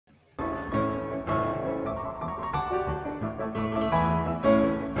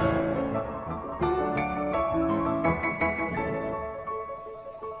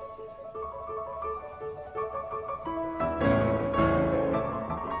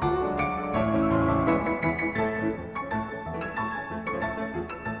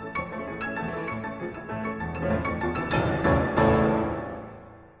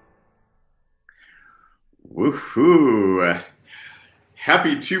Woohoo!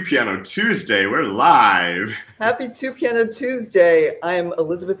 Happy Two Piano Tuesday. We're live. Happy Two Piano Tuesday. I'm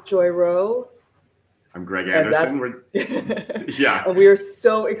Elizabeth Joy Roe. I'm Greg Anderson. Yeah. And we are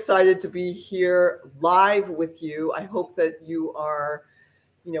so excited to be here live with you. I hope that you are,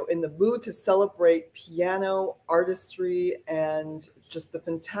 in the mood to celebrate piano artistry and just the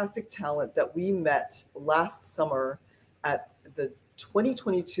fantastic talent that we met last summer at the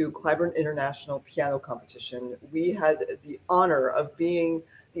 2022 Cliburn International Piano Competition. We had the honor of being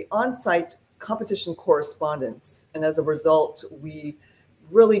the on-site competition correspondents. And as a result, we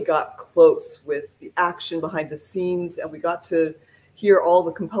really got close with the action behind the scenes, and we got to hear all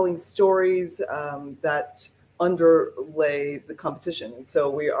the compelling stories that underlay the competition. And so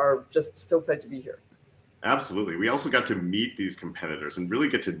we are just so excited to be here. Absolutely. We also got to meet these competitors and really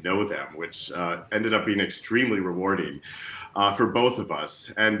get to know them, which ended up being extremely rewarding for both of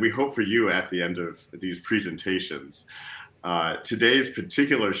us. And we hope for you at the end of these presentations. Today's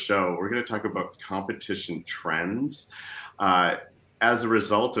particular show, we're going to talk about competition trends. As a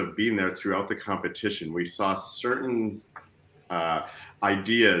result of being there throughout the competition, we saw certain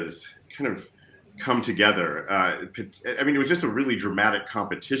ideas kind of come together. I mean, it was just a really dramatic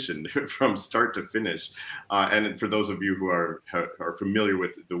competition from start to finish. And for those of you who are familiar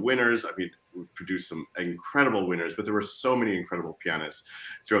with the winners, I mean, we produced some incredible winners, but there were so many incredible pianists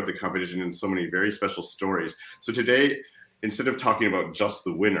throughout the competition and so many very special stories. So today, instead of talking about just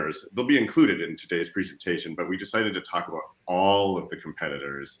the winners, they'll be included in today's presentation, but we decided to talk about all of the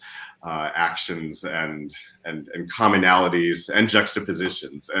competitors' actions and commonalities and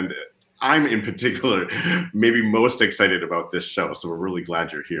juxtapositions. And I'm in particular maybe most excited about this show, so we're really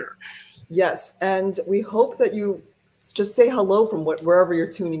glad you're here. Yes, and we hope that you just say hello from wherever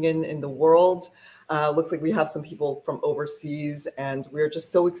you're tuning in the world. Looks like we have some people from overseas, and we're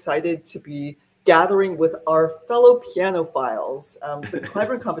just so excited to be gathering with our fellow pianophiles. The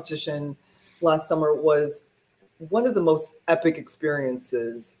Cliburn competition last summer was one of the most epic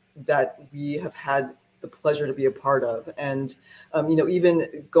experiences that we have had the pleasure to be a part of. And,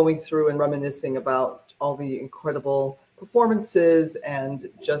 even going through and reminiscing about all the incredible performances and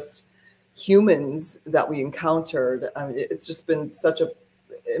just humans that we encountered, it's just been such a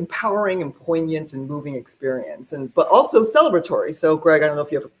empowering and poignant and moving experience, but also celebratory. So Greg, I don't know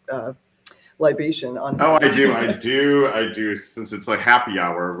if you have libation on. Oh, I do. Since it's like happy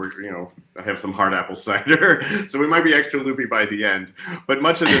hour, I have some hard apple cider, so we might be extra loopy by the end. But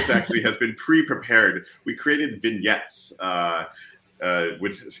much of this actually has been pre-prepared. We created vignettes,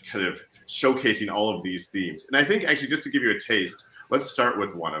 which is kind of showcasing all of these themes. And I think actually, just to give you a taste, let's start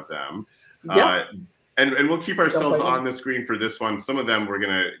with one of them. Yeah. And we'll keep ourselves on the screen for this one. Some of them we're going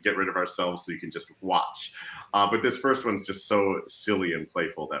to get rid of ourselves so you can just watch. But this first one's just so silly and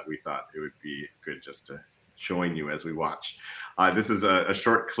playful that we thought it would be good just to join you as we watch. This is a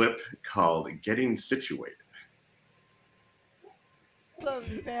short clip called Getting Situated. Some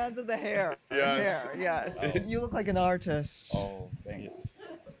fans of the hair. Yes. Hair, yes. You look like an artist. Oh, thanks.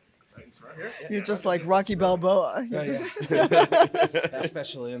 You're just like Rocky Balboa.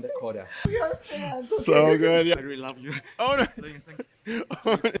 Especially in the Korea. We are fans. So good. Yeah. I really love you. Oh, no.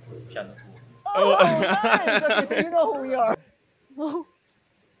 Oh, nice. Okay, so you know who we are. Oh.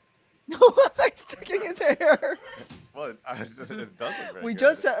 No, he's checking his hair. Well, it doesn't look very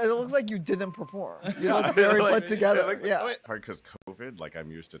It looks like you didn't perform. You look very put together. Yeah. Hard because COVID, like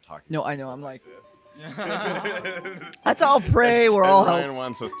I'm used to talking. No, I know. I'm like, let's all pray. We're all healthy. Ryan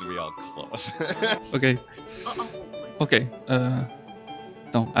wants us to be all close. Okay. Okay.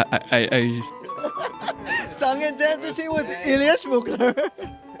 No, I Song and dance routine with Ilya Schmuckler.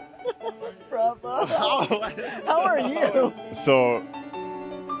 Bravo. How are you? So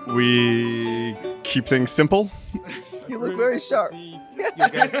we keep things simple. You look very sharp.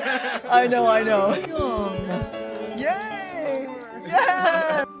 I know. Yay!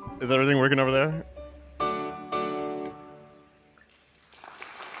 Yeah! Is everything working over there?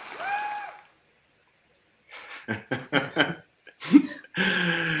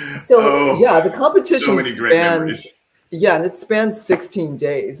 So the competition so many great memories. And it spanned 16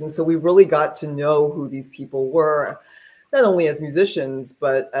 days. And so we really got to know who these people were, not only as musicians,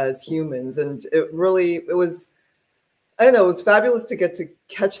 but as humans. And it was fabulous to get to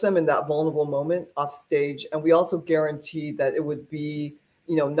catch them in that vulnerable moment off stage. And we also guaranteed that it would be,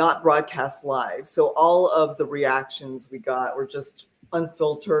 not broadcast live. So all of the reactions we got were just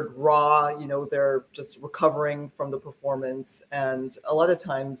unfiltered, raw, they're just recovering from the performance. And a lot of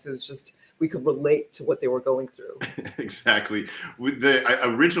times it was just, we could relate to what they were going through. Exactly. The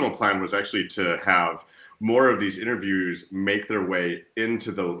original plan was actually to have more of these interviews make their way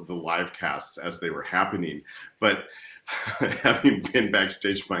into the live casts as they were happening. But having been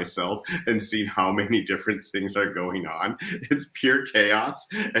backstage myself and seen how many different things are going on, it's pure chaos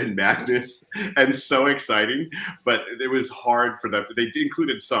and madness and so exciting. But it was hard for them. They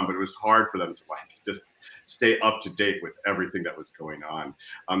included some, but it was hard for them to like just stay up to date with everything that was going on.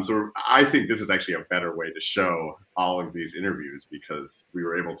 So I think this is actually a better way to show all of these interviews, because we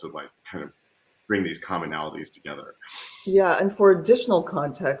were able to like kind of bring these commonalities together. Yeah, and for additional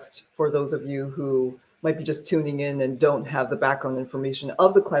context, for those of you who might be just tuning in and don't have the background information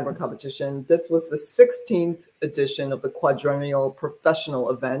of the Cliburn competition, this was the 16th edition of the quadrennial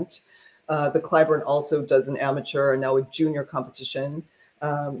professional event. The Cliburn also does an amateur and now a junior competition.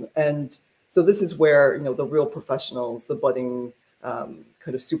 And so this is where, you know, the real professionals, the budding kind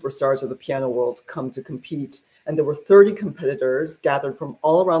of superstars of the piano world come to compete. And there were 30 competitors gathered from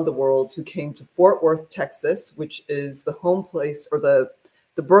all around the world who came to Fort Worth, Texas, which is the home place or the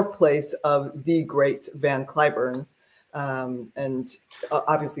birthplace of the great Van Cliburn, and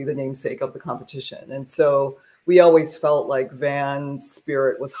obviously the namesake of the competition. And so we always felt like Van's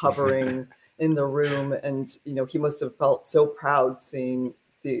spirit was hovering in the room, and you know, he must have felt so proud seeing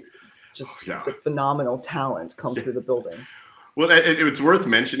the phenomenal talent come through the building. Well, it's worth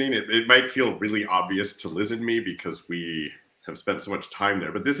mentioning. It might feel really obvious to Liz and me because we have spent so much time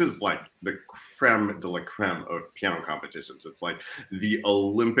there, but this is like the creme de la creme of piano competitions. It's like the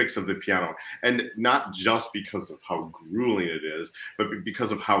Olympics of the piano, and not just because of how grueling it is, but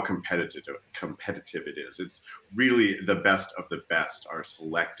because of how competitive it is. It's really the best of the best are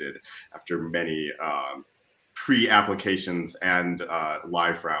selected after many pre-applications and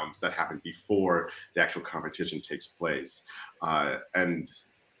live rounds that happen before the actual competition takes place. And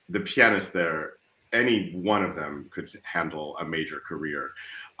the pianists there, any one of them could handle a major career.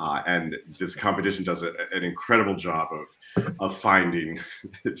 And this competition does an incredible job of finding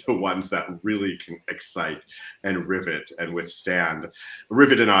the ones that really can excite and rivet and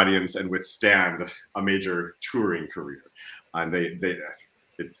rivet an audience and withstand a major touring career. And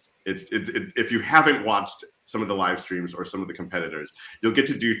if you haven't watched some of the live streams or some of the competitors, you'll get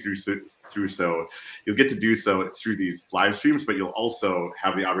to do you'll get to do so through these live streams, but you'll also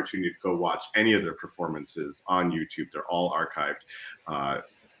have the opportunity to go watch any of their performances on YouTube. They're all archived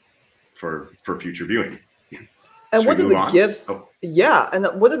for future viewing. And one of the gifts, and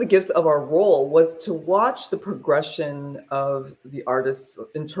one of the gifts of our role was to watch the progression of the artists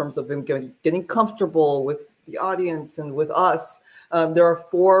in terms of them getting comfortable with the audience and with us. There are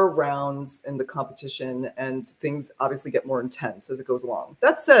 4 rounds in the competition, and things obviously get more intense as it goes along.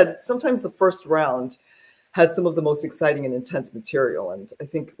 That said, sometimes the first round has some of the most exciting and intense material, and I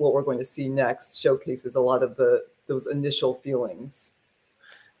think what we're going to see next showcases a lot of those initial feelings.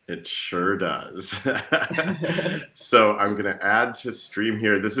 It sure does. So I'm going to add to stream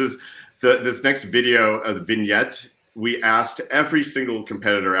here. This is this next video, a vignette. We asked every single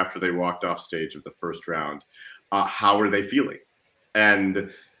competitor after they walked off stage of the first round, how are they feeling? And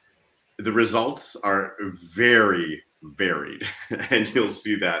the results are very varied. And you'll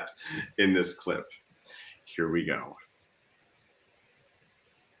see that in this clip. Here we go.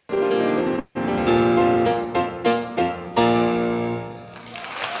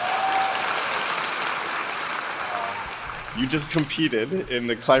 You just competed in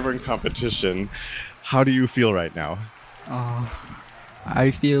the Cliburn competition. How do you feel right now?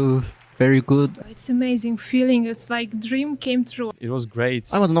 I feel very good. It's amazing feeling. It's like dream came true. It was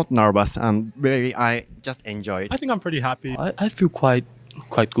great. I was not nervous and I just enjoyed. I think I'm pretty happy. I feel quite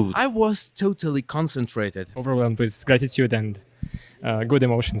good. I was totally concentrated. Overwhelmed with gratitude and good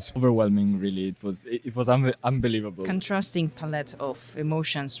emotions. Overwhelming, really. It was unbelievable. Contrasting palette of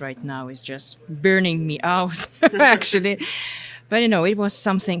emotions right now is just burning me out, actually. But you know, it was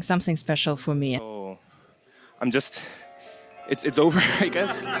something special for me. So I'm just, it's over, I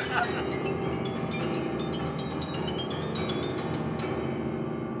guess.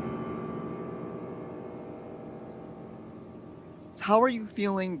 How are you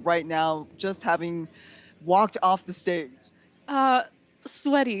feeling right now, just having walked off the stage?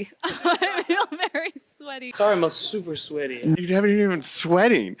 Sweaty. I feel very sweaty. Sorry, I'm super sweaty. You haven't even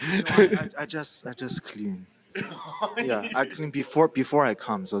sweating. No, I just clean. Yeah, I clean before I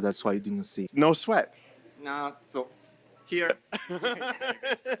come, so that's why you didn't see. No sweat. No, so here.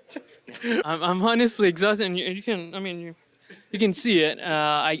 I'm honestly exhausted, and you can see it.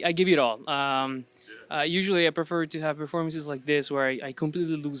 I give it all. Usually, I prefer to have performances like this where I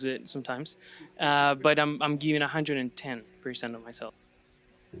completely lose it sometimes, but I'm giving 110% of myself.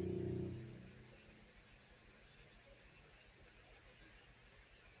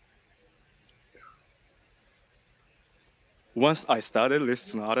 once I started this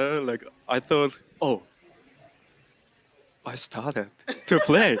sonata, like I thought, oh, I started to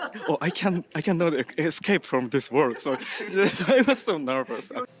play. Oh, I cannot escape from this world. So I was so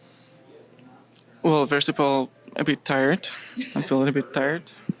nervous. Well, first of all, a bit tired. I feel a bit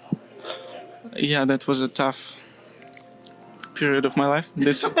tired. Yeah, that was a tough period of my life.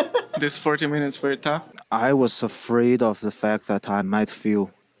 This 40 minutes were tough. I was afraid of the fact that I might feel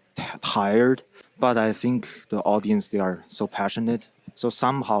tired, but I think the audience, they are so passionate. So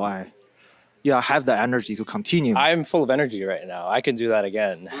somehow I have the energy to continue. I'm full of energy right now. I can do that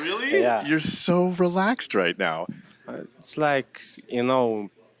again. Really? Yeah. You're so relaxed right now. It's like,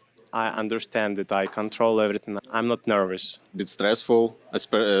 I understand that I control everything. I'm not nervous. A bit stressful,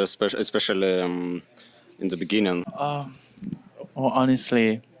 especially in the beginning. Well,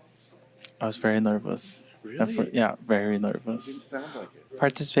 honestly, I was very nervous. Really? Yeah, very nervous. Didn't sound like it.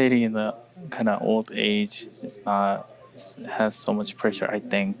 Participating in the kind of old age has so much pressure, I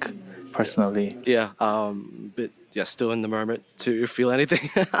think, personally. Yeah, but yeah, still in the moment to feel anything.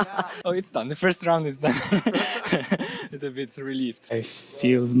 Oh, it's done. The first round is done. It's a bit relieved. I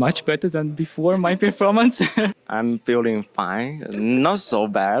feel much better than before my performance. I'm feeling fine. Not so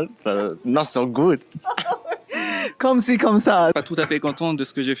bad, but not so good. Comme ci, comme ça. Pas tout à fait content de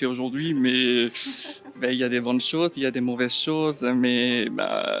ce que j'ai fait aujourd'hui, mais il y a des bonnes choses, il y a des mauvaises choses, mais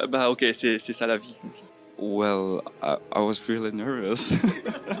ok, c'est ça la vie. Well, I was really nervous.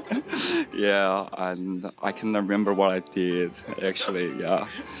 Yeah, and I can remember what I did, actually, yeah.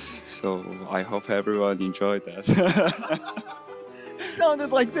 So I hope everyone enjoyed that.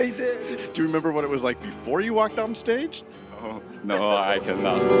 Sounded like they did. Do you remember what it was like before you walked on stage? Oh, no, I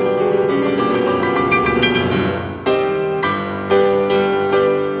cannot.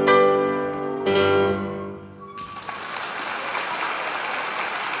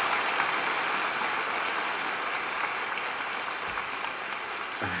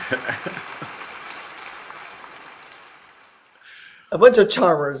 A bunch of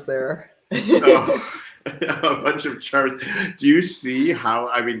charmers there. Oh, a bunch of charmers. Do you see how,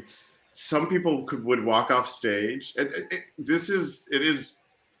 I mean, some people would walk off stage. It is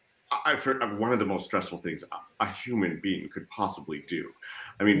one of the most stressful things a human being could possibly do.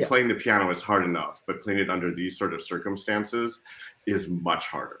 I mean, playing the piano is hard enough, but playing it under these sort of circumstances is much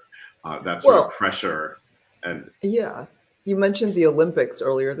harder. That sort of pressure and you mentioned the Olympics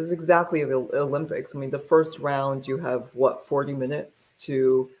earlier. This is exactly the Olympics. I mean, the first round, you have 40 minutes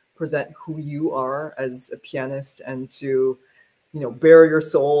to present who you are as a pianist and to, bare your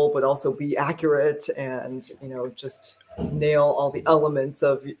soul, but also be accurate and, just nail all the elements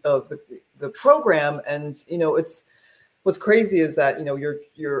of the program. And, it's what's crazy is that,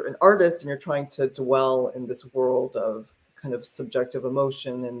 you're an artist and you're trying to dwell in this world of kind of subjective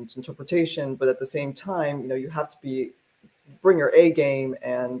emotion and interpretation. But at the same time, you have to bring your A game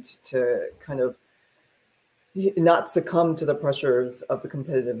and to kind of not succumb to the pressures of the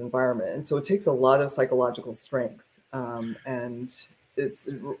competitive environment. And so it takes a lot of psychological strength. And it's,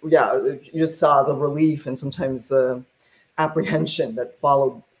 you just saw the relief and sometimes the apprehension that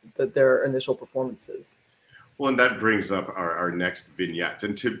followed their initial performances. Well, and that brings up our next vignette.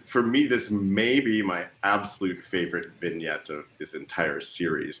 And for me, this may be my absolute favorite vignette of this entire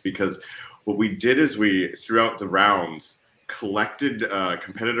series, because what we did is throughout the rounds, collected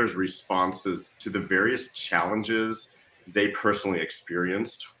competitors' responses to the various challenges they personally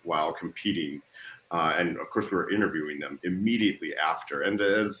experienced while competing. And of course, we were interviewing them immediately after. And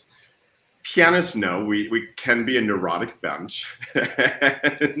as pianists know, we can be a neurotic bunch.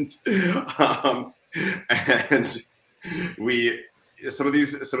 and some of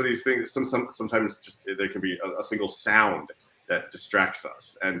these things, sometimes just there can be a single sound that distracts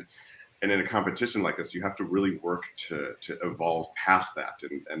us. And in a competition like this, you have to really work to evolve past that.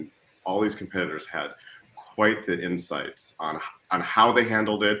 And all these competitors had quite the insights on how they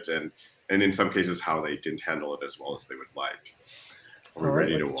handled it, and in some cases how they didn't handle it as well as they would like. Are we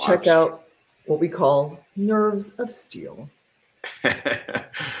ready to watch? Check out what we call Nerves of Steel.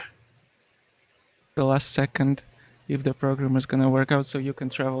 The last second, if the program is going to work out, so you can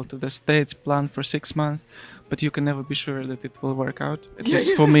travel to the States, plan for 6 months, but you can never be sure that it will work out, at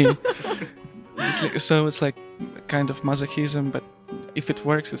least for me. So it's like kind of masochism, but if it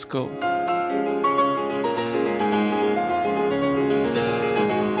works, it's cool.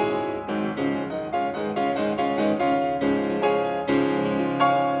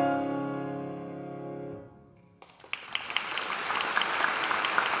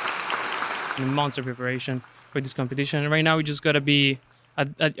 Months of preparation for this competition. Right now, we just got to be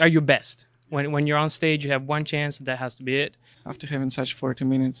at your best. When you're on stage, you have one chance. That has to be it. After having such 40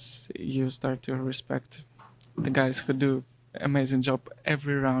 minutes, you start to respect the guys who do amazing job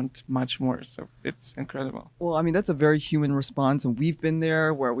every round, much more. So it's incredible. Well, I mean, that's a very human response. And we've been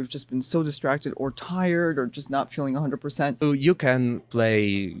there where we've just been so distracted or tired or just not feeling 100%. So you can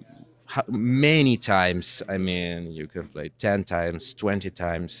play many times. I mean, you can play 10 times, 20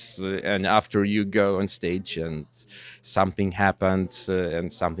 times. And after you go on stage and something happens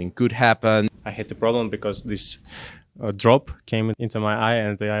and something could happen. I had the problem because this drop came into my eye,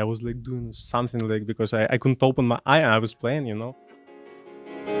 and I was like doing something like because I couldn't open my eye and I was playing, you know.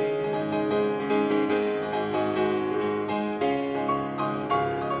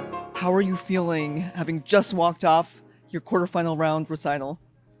 How are you feeling having just walked off your quarterfinal round recital?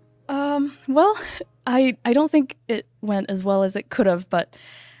 Well, I don't think it went as well as it could have, but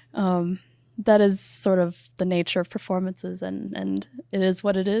that is sort of the nature of performances, and it is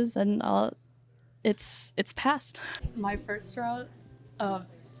what it is, and it's passed. My first round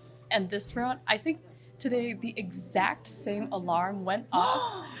and this round, I think today the exact same alarm went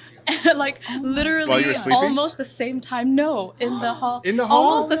off. Like literally almost the same time. No, in the hall. In the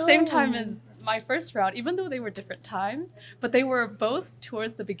hall? Almost the same time as my first round, even though they were different times, but they were both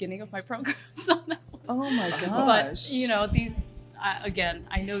towards the beginning of my program. So that was, oh my gosh. But you know, these, again,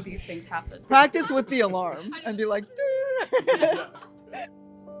 I know these things happen. Practice with the alarm and be like,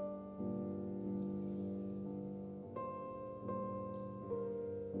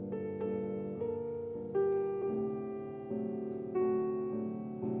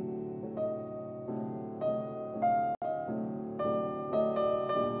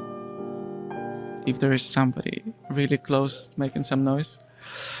 If there is somebody really close making some noise,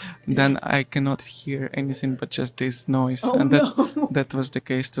 then I cannot hear anything but just this noise. Oh, and no. that was the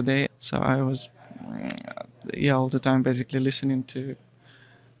case today. So I was all the time basically listening to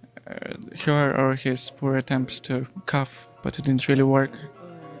her or his poor attempts to cough, but it didn't really work.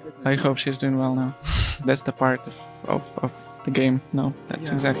 I hope she's doing well now. That's the part of the game. No, that's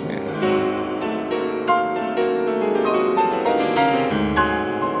exactly it.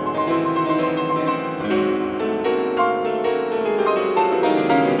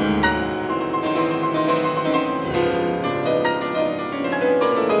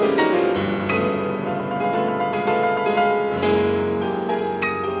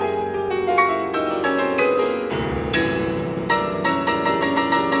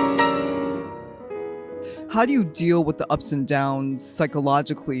 How do you deal with the ups and downs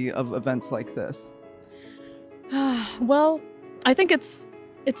psychologically of events like this? Well, I think it's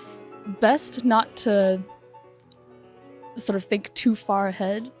best not to sort of think too far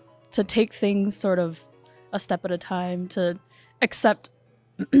ahead, to take things sort of a step at a time, to accept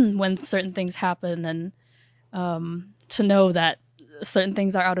when certain things happen, and to know that certain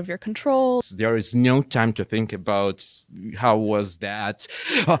things are out of your control. There is no time to think about how was that.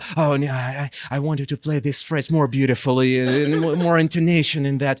 Oh no, I wanted to play this phrase more beautifully and more intonation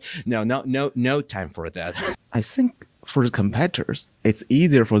in that. No time for that. I think for the competitors, it's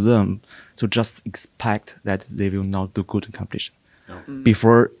easier for them to just expect that they will not do good in competition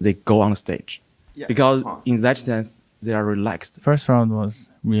before they go on stage. Yes. Because in that sense, they are relaxed. First round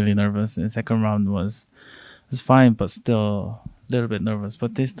was really nervous, and second round was fine, but still a little bit nervous.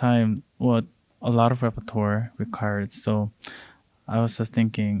 But this time, a lot of repertoire required, so I was just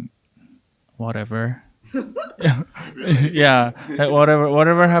thinking, whatever. Yeah, like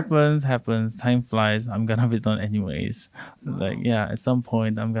whatever happens. Time flies. I'm gonna be done anyways. Like, yeah, at some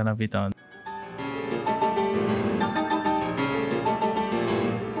point I'm gonna be done.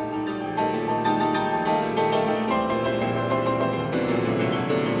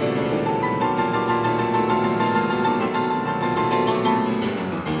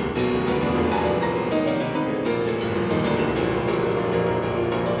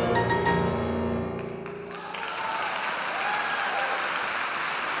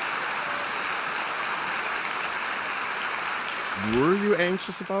 Were you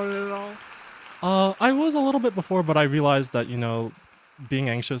anxious about it at all? I was a little bit before, but I realized that, being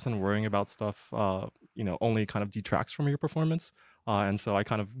anxious and worrying about stuff, only kind of detracts from your performance. And so I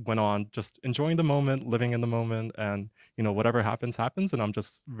kind of went on just enjoying the moment, living in the moment, and, whatever happens, happens. And I'm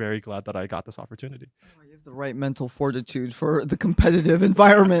just very glad that I got this opportunity. Oh, you have the right mental fortitude for the competitive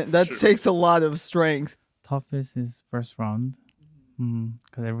environment. That takes a lot of strength. Toughest is first round,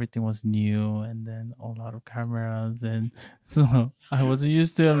 because everything was new, and then a lot of cameras, and so I wasn't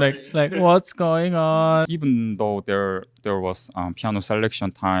used to like what's going on. Even though there was piano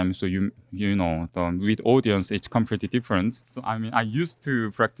selection time, so you know with audience it's completely different. So I mean, I used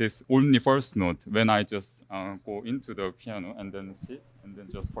to practice only first note when I just go into the piano and then sit and then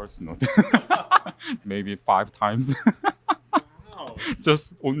just first note, maybe 5 times.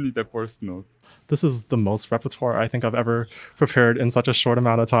 just only the first note. This is the most repertoire I think I've ever prepared in such a short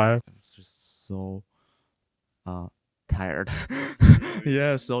amount of time. So tired.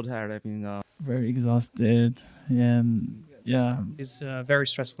 Yeah, so tired. I mean, very exhausted, and yeah, It's very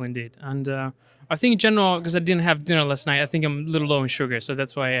stressful indeed. And I think in general, because I didn't have dinner last night, I think I'm a little low in sugar, so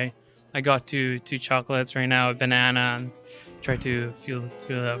that's why I got two chocolates right now, a banana, and try to feel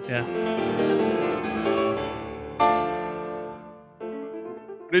it up. Yeah.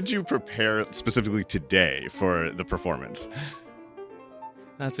 What did you prepare specifically today for the performance?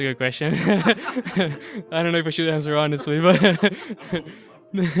 That's a good question. I don't know if I should answer honestly, but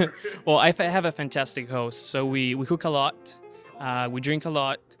well, I have a fantastic host. So we cook a lot, we drink a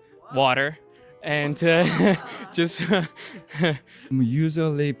lot, water, and just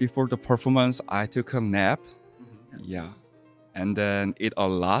Usually before the performance, I took a nap. Yeah, and then eat a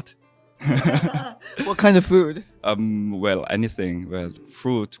lot. What kind of food? Well, anything. Well,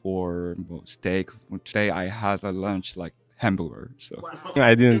 fruit or steak. Today I had a lunch like hamburger. So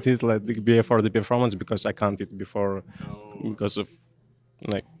I didn't eat like before the performance because I can't eat before because of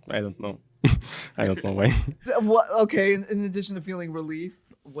like I don't know. I don't know why. What? Okay. In addition to feeling relief,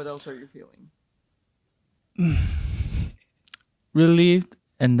 what else are you feeling? relieved,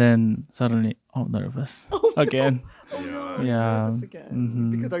 and then suddenly, nervous again. Yeah. Nervous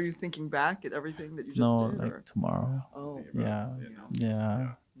again. Because are you thinking back at everything that you just did? No, like tomorrow. Oh. Yeah. Yeah.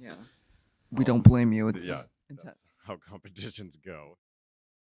 Yeah. We don't blame you. It's intense. That's how competitions go.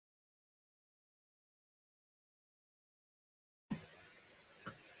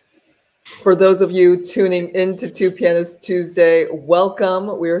 For those of you tuning into Two Pianists Tuesday,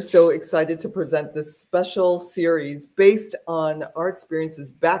 welcome. We are so excited to present this special series based on our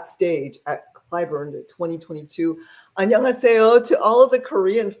experiences backstage at Cliburn 2022. 안녕하세요 to all of the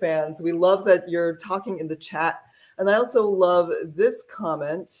Korean fans. We love that you're talking in the chat. And I also love this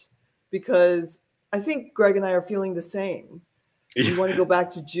comment because I think Greg and I are feeling the same. We want to go back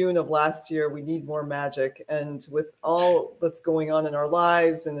to June of last year. We need more magic. And with all that's going on in our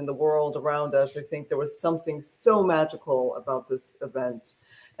lives and in the world around us, I think there was something so magical about this event.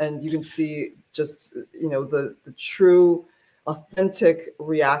 And you can see just, the true, authentic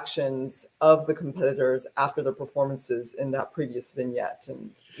reactions of the competitors after their performances in that previous vignette.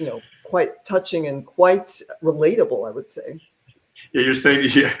 And, quite touching and quite relatable, I would say. Yeah, you're saying,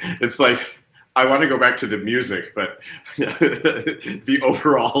 it's like, I want to go back to the music, but the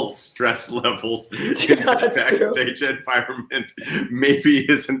overall stress levels in the backstage environment maybe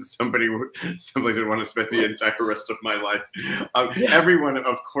isn't someplace I want to spend the entire rest of my life. Everyone,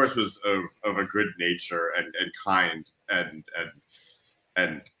 of course, was of a good nature and kind and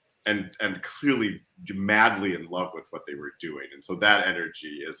clearly madly in love with what they were doing. And so that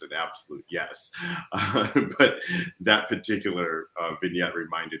energy is an absolute yes. But that particular vignette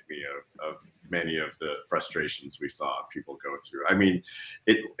reminded me of many of the frustrations we saw people go through. I mean,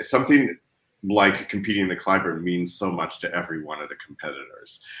 something like competing in the Cliburn means so much to every one of the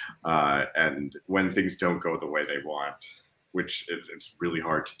competitors. And when things don't go the way they want, which it's really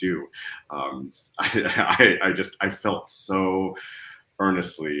hard to do, I felt so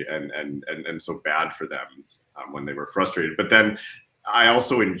earnestly and so bad for them when they were frustrated. But then I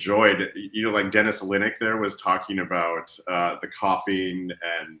also enjoyed, like Dennis Linick there was talking about the coughing,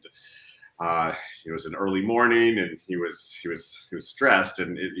 and it was an early morning and he was stressed,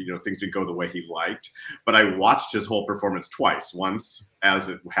 and things didn't go the way he liked. But I watched his whole performance twice, once as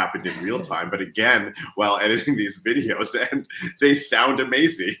it happened in real time, but again while editing these videos, and they sound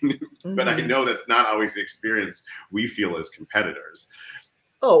amazing. But I know that's not always the experience we feel as competitors.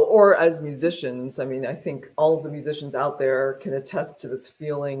 Oh, or as musicians. I mean, I think all of the musicians out there can attest to this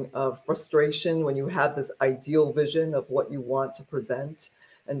feeling of frustration when you have this ideal vision of what you want to present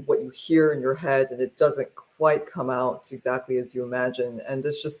and what you hear in your head, and it doesn't quite come out exactly as you imagine. And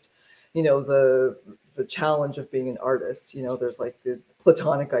it's just, the challenge of being an artist. There's like the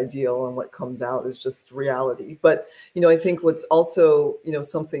platonic ideal, and what comes out is just reality. But, I think what's also,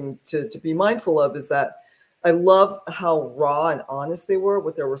 something to be mindful of is that I love how raw and honest they were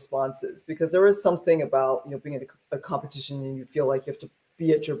with their responses, because there is something about, being in a competition and you feel like you have to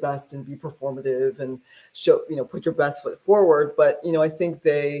be at your best and be performative and show, put your best foot forward. But, I think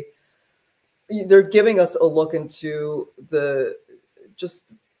they're giving us a look into the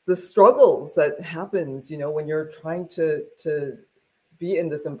struggles that happens, when you're trying to be in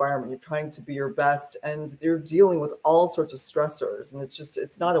this environment, you're trying to be your best, and you're dealing with all sorts of stressors, and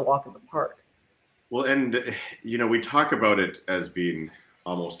it's not a walk in the park. Well, and, we talk about it as being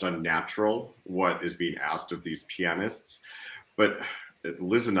almost unnatural, what is being asked of these pianists. But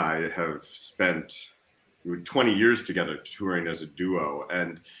Liz and I have spent we were 20 years together touring as a duo,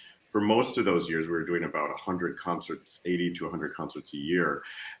 and for most of those years we were doing about 100 concerts, 80 to 100 concerts a year,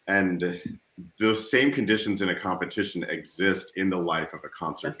 and those same conditions in a competition exist in the life of a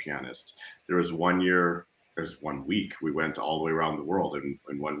concert pianist. There was 1 year, there's 1 week we went all the way around the world, and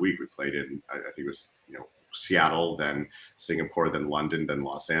in 1 week we played in, I think it was, Seattle, then Singapore, then London, then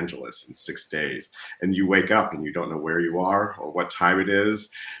Los Angeles in 6 days. And you wake up and you don't know where you are or what time it is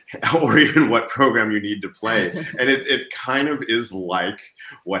or even what program you need to play. And it kind of is like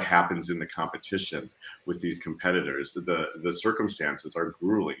what happens in the competition with these competitors. The circumstances are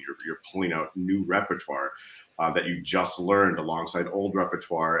grueling. You're pulling out new repertoire that you just learned alongside old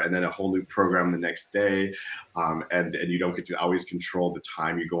repertoire, and then a whole new program the next day. And you don't get to always control the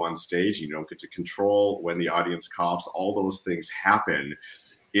time you go on stage. You don't get to control when the audience coughs. All those things happen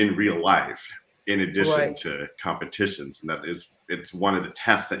in real life, in addition to competitions. And it's one of the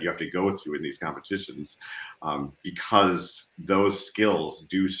tests that you have to go through in these competitions, because those skills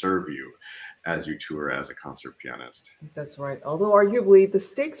do serve you as you tour as a concert pianist. That's right. Although arguably the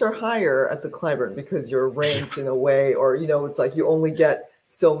stakes are higher at the Cliburn because you're ranked in a way, or, it's like you only get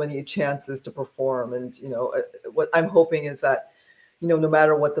so many chances to perform. And, what I'm hoping is that, no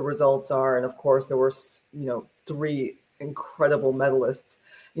matter what the results are, and of course there were, 3 incredible medalists,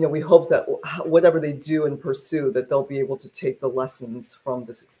 we hope that whatever they do and pursue, that they'll be able to take the lessons from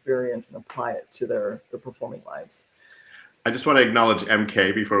this experience and apply it to their performing lives. I just want to acknowledge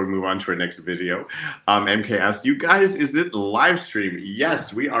MK before we move on to our next video. MK asked, you guys, is it live stream?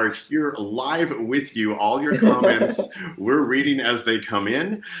 Yes, we are here live with you. All your comments, we're reading as they come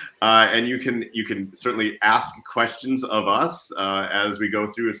in. And you can certainly ask questions of us as we go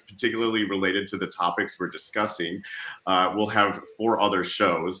through. It's particularly related to the topics we're discussing. We'll have 4 other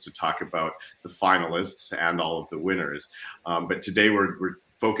shows to talk about the finalists and all of the winners. But today we're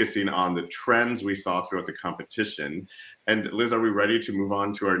focusing on the trends we saw throughout the competition. And Liz, are we ready to move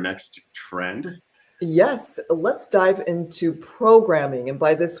on to our next trend? Yes, let's dive into programming. And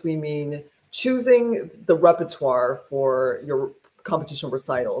by this, we mean choosing the repertoire for your competition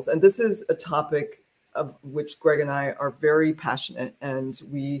recitals. And this is a topic of which Greg and I are very passionate, and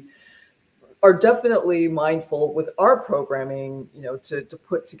we are definitely mindful with our programming, to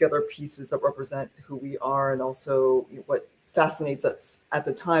put together pieces that represent who we are and also what fascinates us at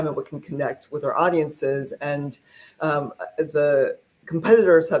the time and what can connect with our audiences. And the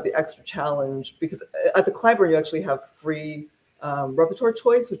competitors have the extra challenge because at the Cliburn you actually have free repertoire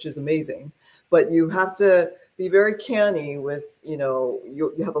choice, which is amazing, but you have to be very canny with,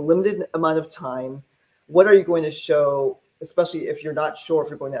 you have a limited amount of time. What are you going to show, especially if you're not sure if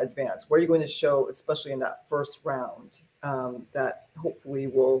you're going to advance? What are you going to show, especially in that first round, that hopefully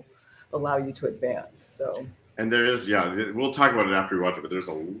will allow you to advance? So. And there is, we'll talk about it after we watch it, but there's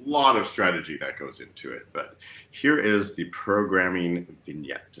a lot of strategy that goes into it. But here is the programming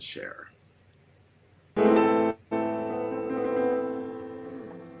vignette to share.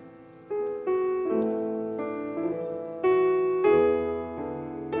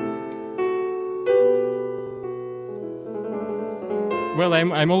 Well,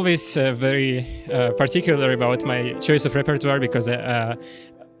 I'm always very particular about my choice of repertoire because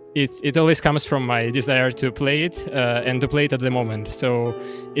it always comes from my desire to play it and to play it at the moment. So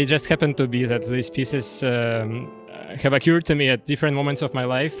it just happened to be that these pieces have occurred to me at different moments of my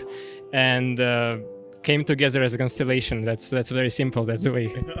life and came together as a constellation. That's very simple. That's the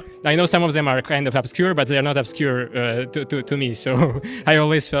way. I know some of them are kind of obscure, but they are not obscure to me. So I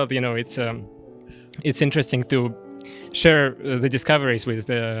always felt, it's interesting to share the discoveries with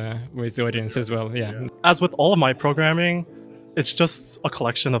the audience as well. Yeah. As with all of my programming, it's just a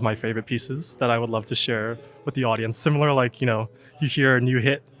collection of my favorite pieces that I would love to share with the audience. Similar, like, you hear a new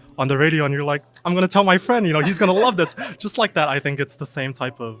hit on the radio and you're like, I'm going to tell my friend, he's going to love this. Just like that, I think it's the same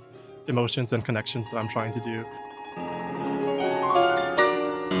type of emotions and connections that I'm trying to do.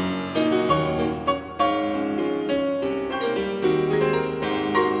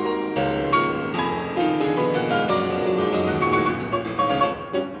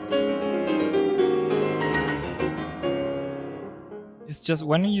 It's just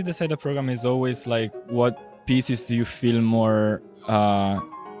when you decide a program is always like what pieces do you feel more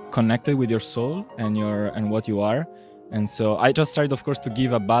connected with your soul and what you are. And so I just tried, of course, to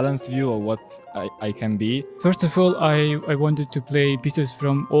give a balanced view of what I can be. First of all, I wanted to play pieces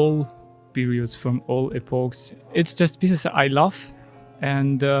from all periods, from all epochs. It's just pieces I love,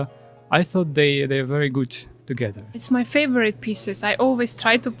 and I thought they're very good together. It's my favorite pieces. I always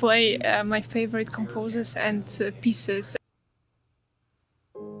try to play my favorite composers and pieces.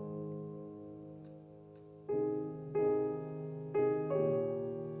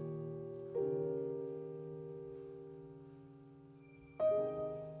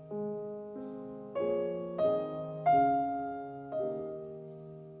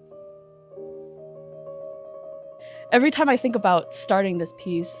 every time I think about starting this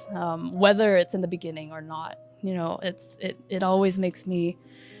piece, whether it's in the beginning or not, you know, it always makes me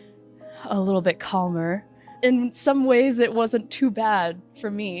a little bit calmer. In some ways, it wasn't too bad for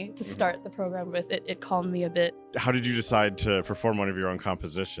me to start the program with. It calmed me a bit. How did you decide to perform one of your own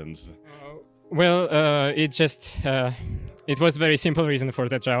compositions? Well, it was a very simple reason for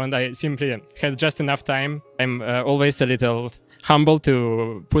that round. I simply had just enough time. I'm always a little humble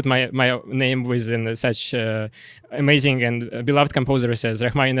to put my name within such amazing and beloved composers as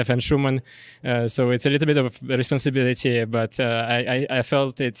Rachmaninoff and Schumann. So it's a little bit of responsibility, but I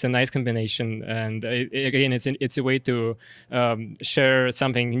felt it's a nice combination. And again, it's a way to share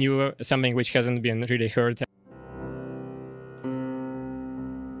something new, something which hasn't been really heard.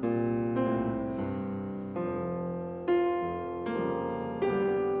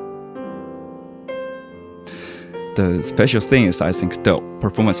 The special thing is, I think, the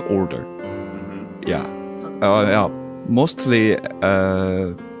performance order. Yeah. Mostly,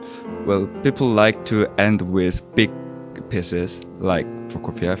 well, people like to end with big pieces, like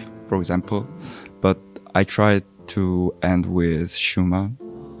Prokofiev, for example. But I try to end with Schumann.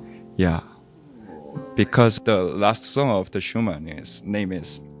 Yeah. Because the last song of the Schumann name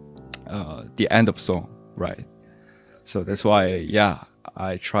is The End of Song, right? So that's why, yeah,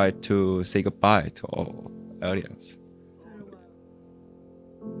 I try to say goodbye to all audience.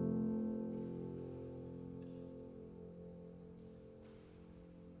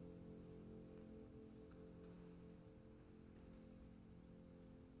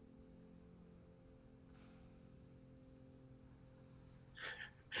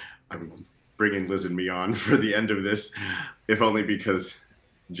 I'm bringing Liz and me on for the end of this, if only because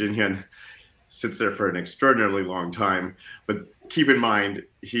Jinhyun sits there for an extraordinarily long time. But keep in mind,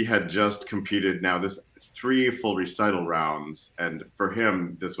 he had just competed now this 3 full recital rounds, and for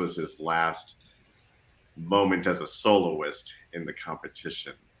him, this was his last moment as a soloist in the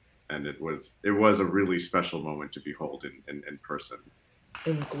competition. And it was a really special moment to behold in person.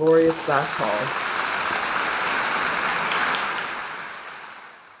 In glorious Bass Hall.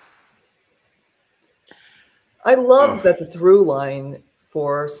 I love that the through line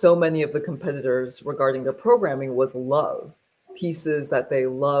for so many of the competitors regarding their programming was love. Pieces that they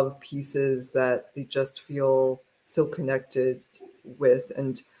love, pieces that they just feel so connected with.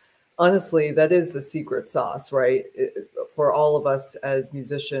 And honestly, that is the secret sauce, right? For all of us as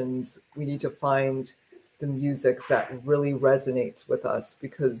musicians, we need to find the music that really resonates with us,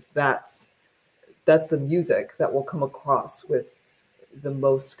 because that's the music that will come across with the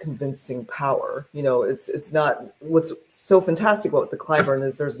most convincing power. You know, it's not, what's so fantastic about the Cliburn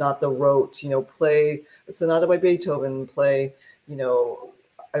is there's not the rote, you know, play a sonata by Beethoven, play, you know,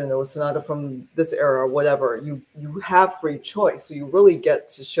 I don't know, a sonata from this era or whatever. You have free choice. So you really get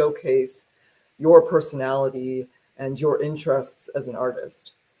to showcase your personality and your interests as an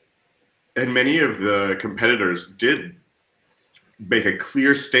artist. And many of the competitors did make a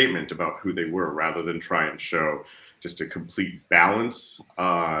clear statement about who they were rather than try and show just a complete balance.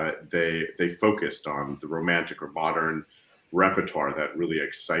 They focused on the romantic or modern repertoire that really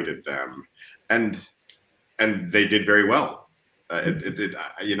excited them, and they did very well.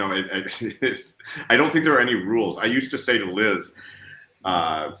 You know, I don't think there are any rules. I used to say to Liz,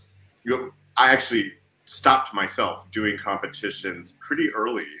 you know, I actually stopped myself doing competitions pretty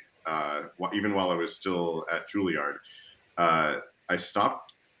early, even while I was still at Juilliard. I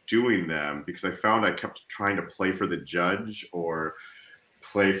stopped doing them because I found I kept trying to play for the judge or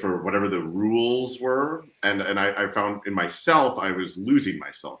play for whatever the rules were. And I found in myself, I was losing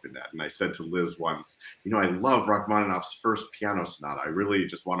myself in that. And I said to Liz once, you know, I love Rachmaninoff's first piano sonata. I really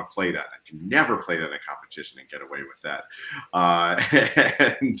just want to play that. I can never play that in a competition and get away with that.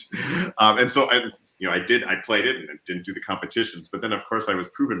 And so you know, I played it and didn't do the competitions, but then of course I was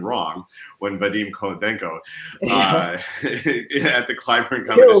proven wrong when Vadim Kolodenko at the Cliburn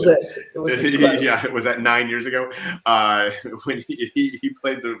competition. Killed it. It was incredible. Yeah, it was that 9 years ago when he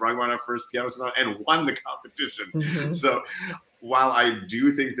played the Rachmaninoff first piano sonata and won the competition. Mm-hmm. So while I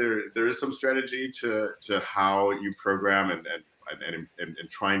do think there is some strategy to how you program and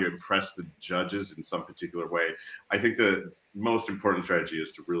trying to impress the judges in some particular way, I think the most important strategy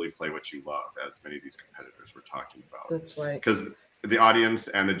is to really play what you love, as many of these competitors were talking about. That's right. Because the audience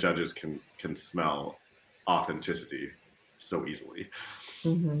and the judges can smell authenticity so easily.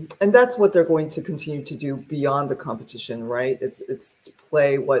 Mm-hmm. And that's what they're going to continue to do beyond the competition, right? It's to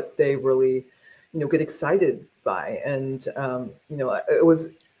play what they really, you know, get excited by. And, you know, it was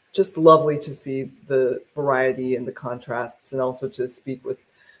just lovely to see the variety and the contrasts, and also to speak with,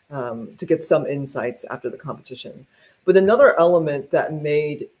 to get some insights after the competition. But another element that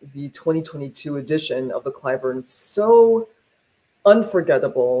made the 2022 edition of the Cliburn so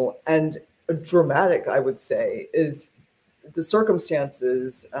unforgettable and dramatic, I would say, is the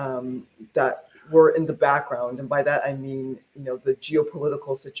circumstances that were in the background. And by that, I mean, the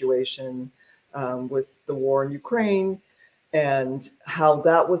geopolitical situation with the war in Ukraine and how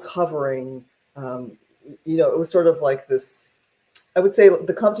that was hovering. It was sort of like this, I would say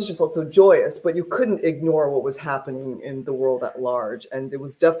the competition felt so joyous, but you couldn't ignore what was happening in the world at large. And it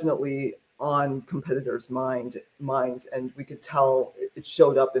was definitely on competitors' minds, and we could tell it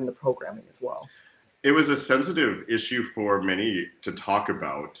showed up in the programming as well. It was a sensitive issue for many to talk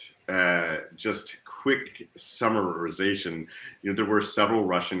about. Just quick summarization, there were several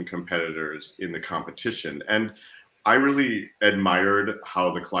Russian competitors in the competition, and I really admired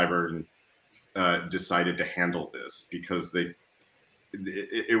how the Cliburn decided to handle this, because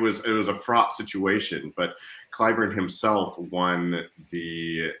it was a fraught situation. But Cliburn himself won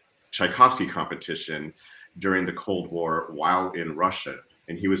the Tchaikovsky competition during the Cold War while in Russia,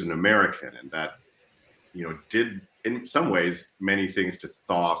 and he was an American, and that did in some ways many things to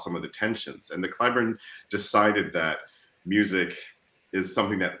thaw some of the tensions. And the Cliburn decided that music is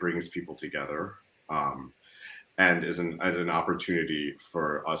something that brings people together, and is an opportunity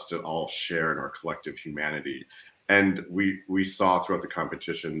for us to all share in our collective humanity. And we saw throughout the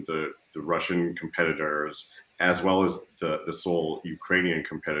competition the Russian competitors, as well as the sole Ukrainian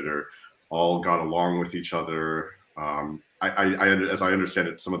competitor, all got along with each other. As I understand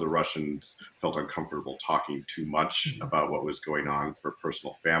it, some of the Russians felt uncomfortable talking too much about what was going on for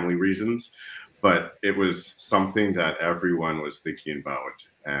personal family reasons, but it was something that everyone was thinking about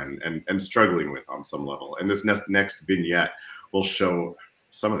and struggling with on some level. And this next vignette will show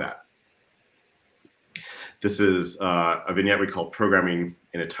some of that. This is a vignette we call Programming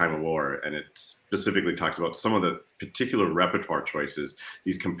in a Time of War, and it specifically talks about some of the particular repertoire choices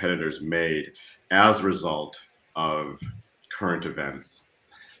these competitors made as a result of current events.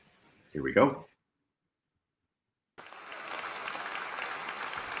 Here we go.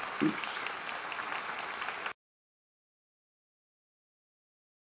 Oops.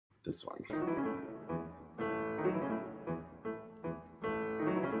 This one.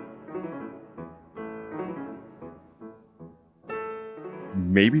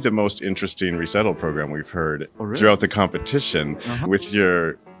 Maybe the most interesting recital program we've heard really? throughout the competition, with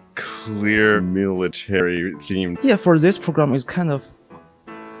your clear military theme. Yeah, for this program, it's kind of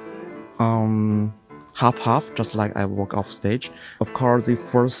half-half, just like I walk off stage. Of course, the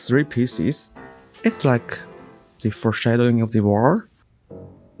first three pieces, it's like the foreshadowing of the war.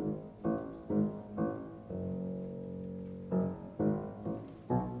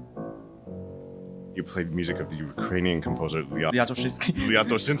 You played music of the Ukrainian composer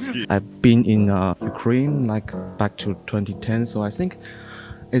Lyatoshinsky. I've been in Ukraine like back to 2010, so I think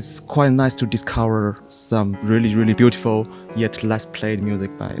it's quite nice to discover some really, really beautiful yet less played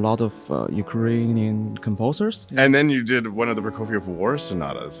music by a lot of Ukrainian composers. And then you did one of the Prokofiev War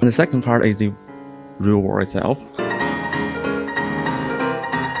sonatas. And the second part is the real war itself.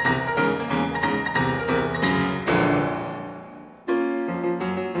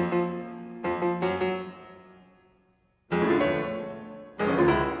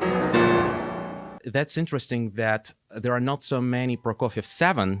 That's interesting that there are not so many Prokofiev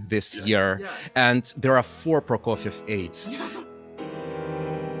 7 this year, and there are 4 Prokofiev 8s.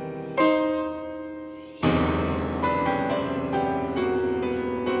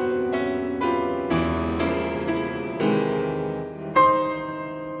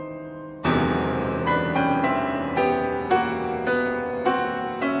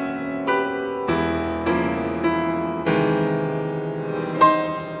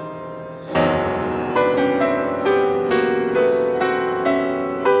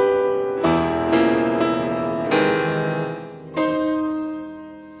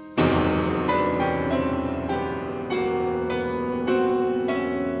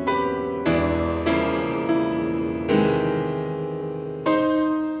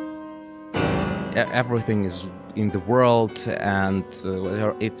 Everything is in the world, and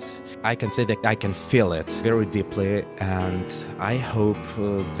I can say that I can feel it very deeply, and I hope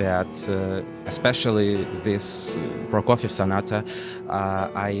that especially this Prokofiev sonata,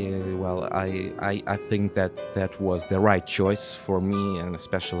 I think that was the right choice for me, and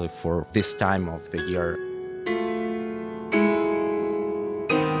especially for this time of the year.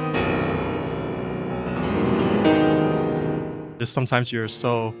 Just sometimes you're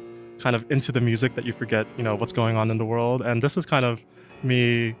so kind of into the music that you forget, what's going on in the world. And this is kind of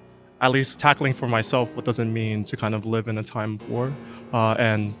me at least tackling for myself what does it mean to kind of live in a time of war,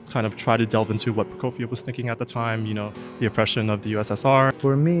 and kind of try to delve into what Prokofiev was thinking at the time, you know, the oppression of the USSR.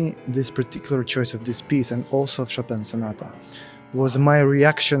 For me, this particular choice of this piece and also of Chopin's sonata was my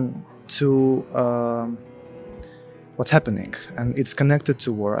reaction to what's happening, and it's connected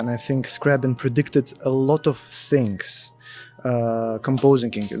to war. And I think Scriabin predicted a lot of things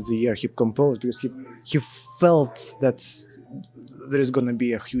composing in the year he composed, because he felt that there is going to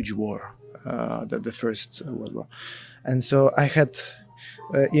be a huge war, the First World War. And so I had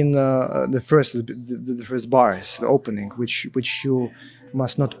in the first bars, the opening, which you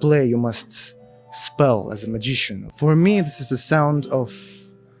must not play, you must spell as a magician. For me, this is the sound of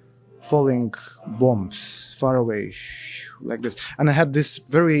falling bombs far away, like this. And I had this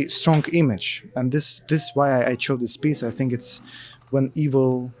very strong image, and this is why I chose this piece. I think it's when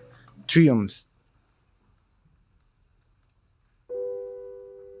evil triumphs.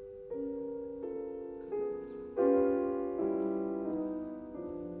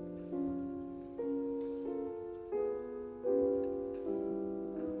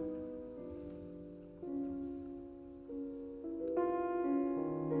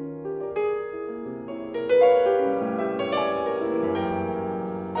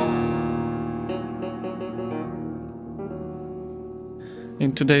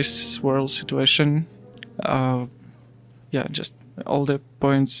 In today's world situation, yeah, just all the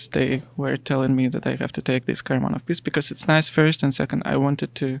points they were telling me that I have to take this Karaman of Peace because it's nice first, and second, I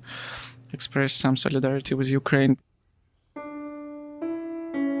wanted to express some solidarity with Ukraine.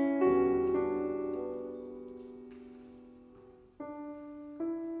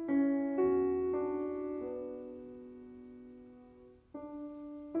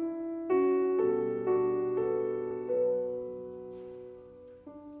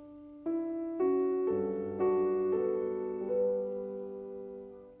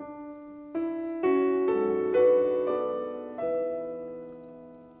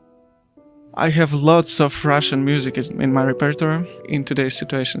 I have lots of Russian music in my repertoire. In today's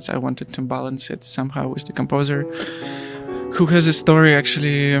situations, I wanted to balance it somehow with the composer, who has a story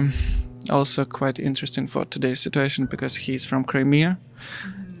actually also quite interesting for today's situation, because he's from Crimea,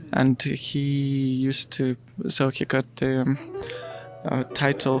 and he used to, so he got the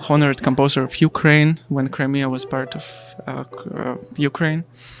title Honored Composer of Ukraine when Crimea was part of Ukraine,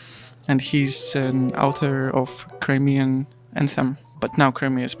 and he's an author of Crimean Anthem. But now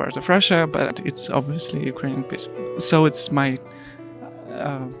Crimea is part of Russia, but it's obviously Ukrainian piece. So it's my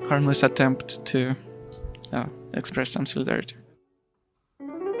harmless attempt to express some solidarity.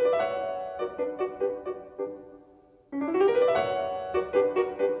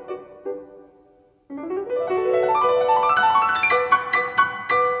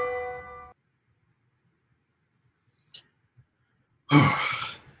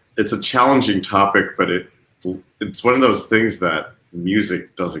 It's a challenging topic, but it's one of those things that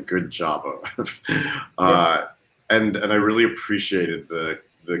music does a good job of. Yes. And I really appreciated the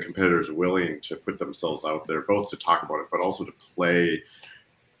competitors willing to put themselves out there, both to talk about it, but also to play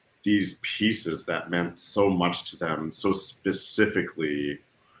these pieces that meant so much to them, so specifically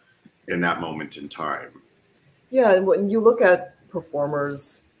in that moment in time. Yeah, and when you look at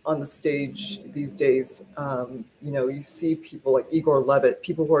performers on the stage these days, you know, you see people like Igor Levit,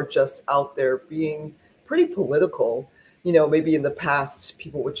 people who are just out there being pretty political. You know, maybe in the past,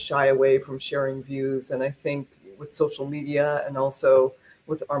 people would shy away from sharing views. And I think with social media and also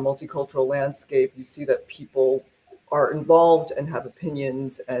with our multicultural landscape, you see that people are involved and have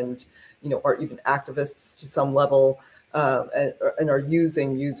opinions and, you know, are even activists to some level, and are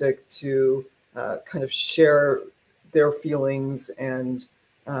using music to kind of share their feelings and,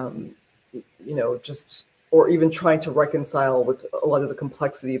 you know, just, or even trying to reconcile with a lot of the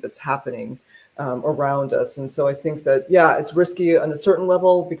complexity that's happening around us. And so I think that, yeah, it's risky on a certain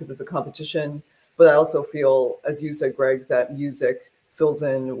level because it's a competition, but I also feel, as you said, Greg, that music fills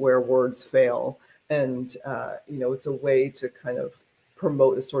in where words fail. And, you know, it's a way to kind of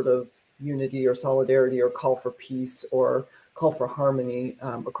promote a sort of unity or solidarity or call for peace or call for harmony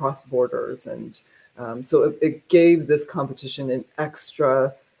across borders. And so it gave this competition an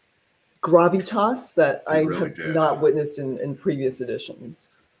extra gravitas that I have not witnessed in previous editions.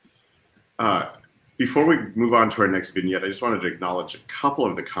 Before we move on to our next vignette, I just wanted to acknowledge a couple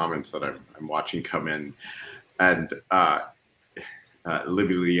of the comments that I'm watching come in. And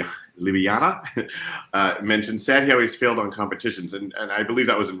Libiana mentioned, sad he always failed on competitions. And I believe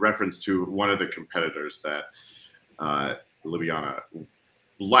that was in reference to one of the competitors that Libiana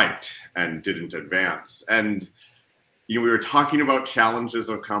liked and didn't advance. And we were talking about challenges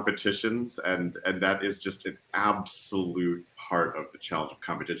of competitions, and that is just an absolute part of the challenge of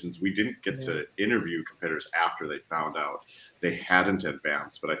competitions. We didn't get to interview competitors after they found out they hadn't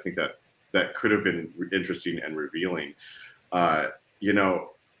advanced, but I think that could have been interesting and revealing.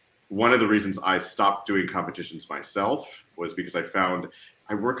 One of the reasons I stopped doing competitions myself was because I found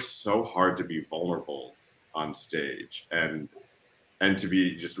I work so hard to be vulnerable on stage and to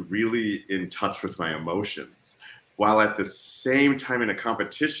be just really in touch with my emotions. While at the same time in a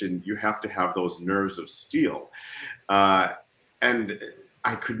competition, you have to have those nerves of steel. And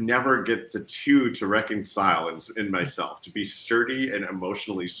I could never get the two to reconcile in myself, to be sturdy and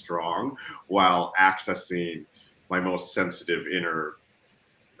emotionally strong while accessing my most sensitive inner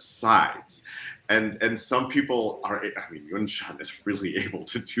sides. And some people are, Yunshan is really able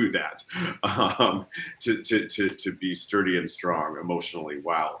to do that, to be sturdy and strong emotionally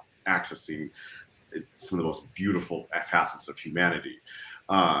while accessing some of the most beautiful facets of humanity.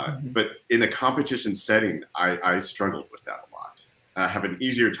 But in a competition setting, I struggled with that a lot. I have an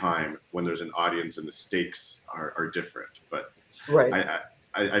easier time when there's an audience and the stakes are different. But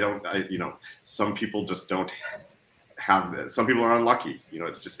I don't, some people just don't have that. Some people are unlucky.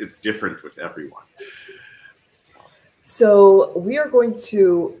 It's different with everyone. So we are going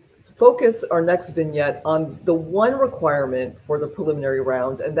to focus our next vignette on the one requirement for the preliminary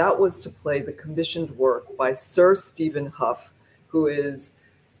round, and that was to play the commissioned work by Sir Stephen Hough, who is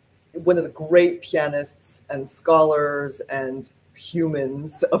one of the great pianists and scholars and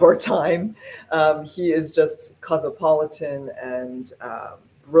humans of our time. He is just cosmopolitan and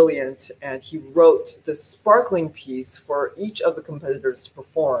brilliant, and he wrote this sparkling piece for each of the competitors to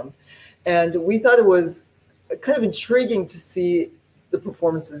perform. And we thought it was kind of intriguing to see the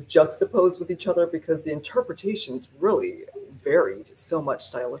performances juxtaposed with each other because the interpretations really varied so much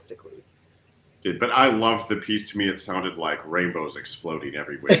stylistically. But I loved the piece. To me, it sounded like rainbows exploding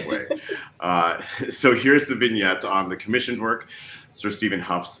every which way. So here's the vignette on the commissioned work, Sir Stephen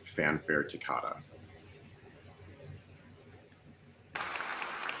Hough's Fanfare Toccata.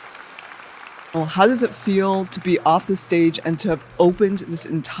 Well, how does it feel to be off the stage and to have opened this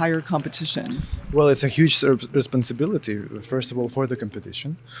entire competition? Well, it's a huge responsibility, first of all, for the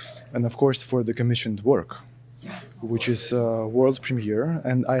competition, and of course for the commissioned work, which is a world premiere.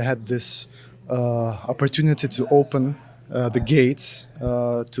 And I had this opportunity to open the gates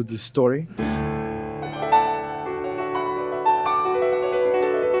to the story.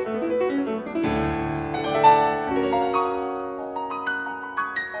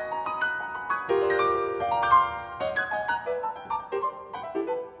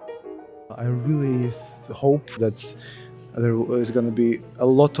 I really hope that there is going to be a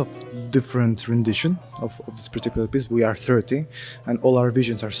lot of different rendition of this particular piece. We are 30 and all our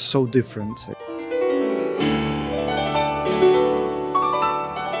visions are so different.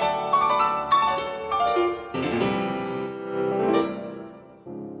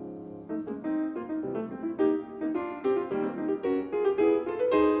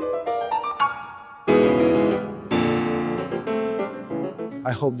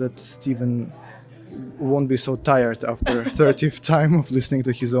 I hope that Stephen won't be so tired after 30th time of listening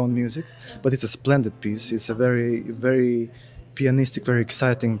to his own music. But it's a splendid piece. It's a very, very pianistic, very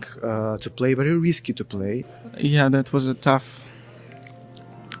exciting to play, very risky to play. Yeah, that was a tough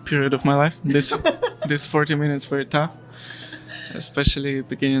period of my life. This 40 minutes were tough, especially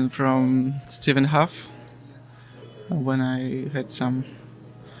beginning from Stephen Hough, when I had some,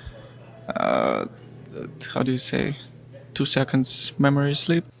 how do you say, 2 seconds memory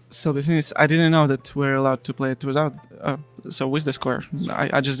sleep. So the thing is, I didn't know that we're allowed to play it without, so with the score.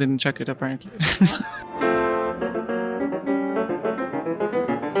 I just didn't check it apparently.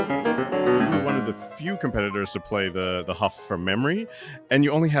 You're one of the few competitors to play the Hough from memory, and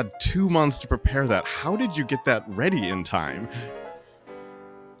you only had 2 months to prepare that. How did you get that ready in time?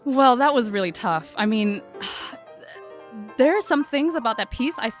 Well, that was really tough. I mean, there are some things about that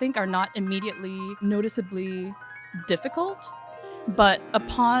piece I think are not immediately noticeably difficult, but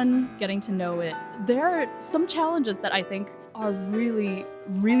upon getting to know it, there are some challenges that I think are really,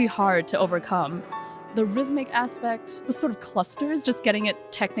 really hard to overcome. The rhythmic aspect, the sort of clusters, just getting it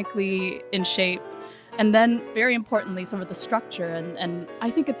technically in shape, and then very importantly, sort of the structure, and I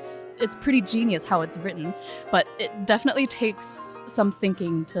think it's pretty genius how it's written, but it definitely takes some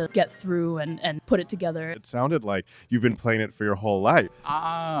thinking to get through and put it together. It sounded like you've been playing it for your whole life.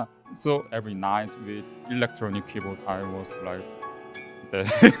 So every night with electronic keyboard, I was like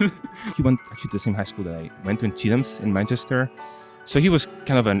He went actually to the same high school that I went to in Cheatham's in Manchester. So he was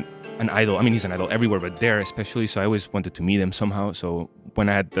kind of an an idol. I mean, he's an idol everywhere, but there especially. So I always wanted to meet him somehow. So when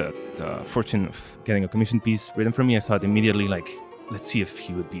I had the fortune of getting a commission piece written for me, I thought immediately, like, let's see if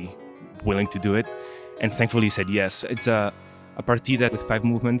he would be willing to do it. And thankfully he said yes. It's a partita with 5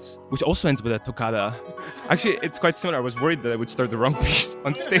 movements, which also ends with a toccata. Actually, it's quite similar. I was worried that I would start the wrong piece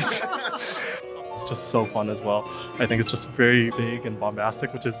on stage. It's just so fun as well. I think it's just very big and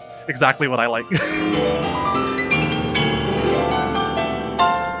bombastic, which is exactly what I like.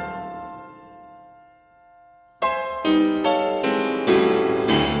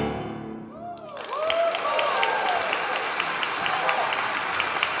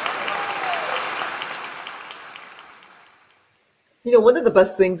 You know, one of the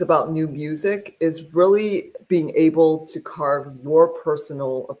best things about new music is really being able to carve your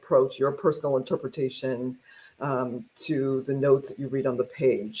personal approach, your personal interpretation to the notes that you read on the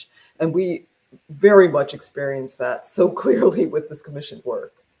page. And we very much experience that so clearly with this commissioned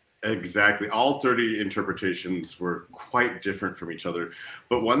work. Exactly. All 30 interpretations were quite different from each other.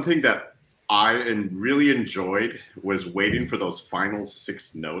 But one thing that I really enjoyed was waiting for those final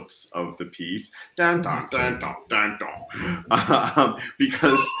 6 notes of the piece, dun, dun, dun, dun, dun, dun.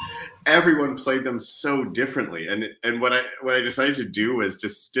 Because everyone played them so differently. And what I decided to do was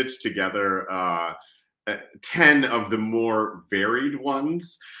just stitch together 10 of the more varied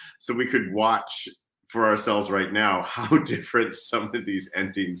ones, so we could watch for ourselves right now how different some of these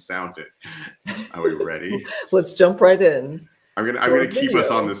endings sounded. Are we ready? Let's jump right in. I'm gonna keep us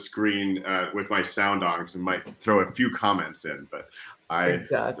on the screen with my sound on, because I might throw a few comments in, but I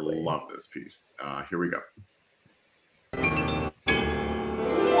love this piece. Here we go.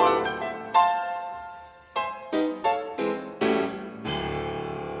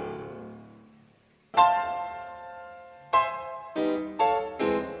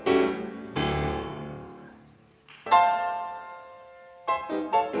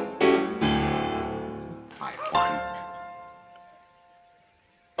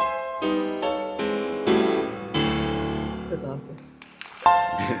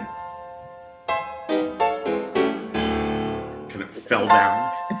 Kind of fell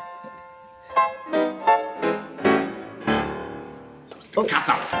down.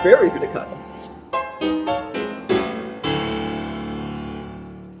 Staccato. Oh, very staccato.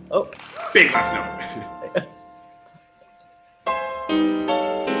 Oh. Big last note.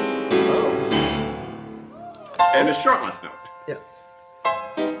 And a short last note. Yes.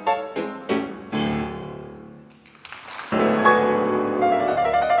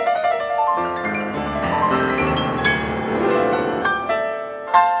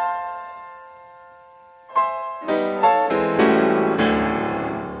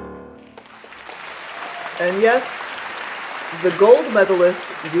 And yes, the gold medalist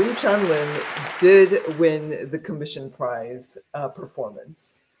Yoon Chan-lin did win the commission prize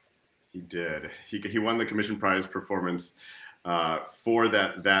performance. He did. He won the commission prize performance for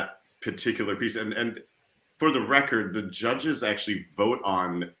that particular piece. And for the record, the judges actually vote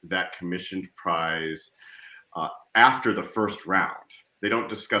on that commissioned prize after the first round. They don't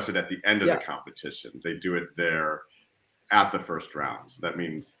discuss it at the end of the competition. They do it there at the first round. So that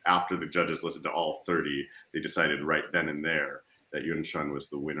means after the judges listened to all 30, they decided right then and there that Yoon Chun was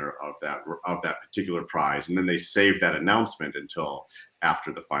the winner of that particular prize. And then they save that announcement until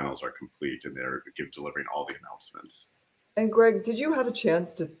after the finals are complete and they're delivering all the announcents. And Greg, did you have a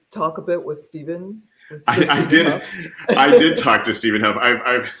chance to talk a bit with Stephen? I did talk to Stephen Hough.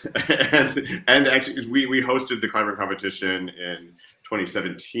 And actually we hosted the Cliburn competition in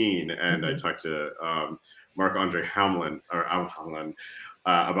 2017, and I talked to Marc-Andre Hamlin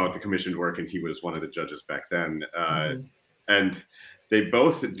about the commissioned work, and he was one of the judges back then. And they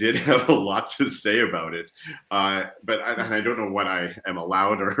both did have a lot to say about it, but I don't know what I am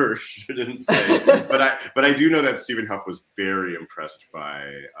allowed or shouldn't say. but I do know that Stephen Hough was very impressed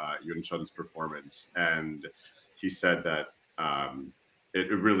by Yoon Chun's performance, and he said that it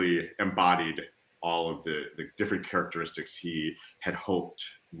really embodied all of the different characteristics he had hoped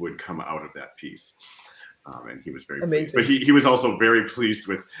would come out of that piece. And he was very pleased. But he was also very pleased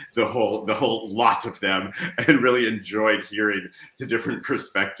with the whole lot of them, and really enjoyed hearing the different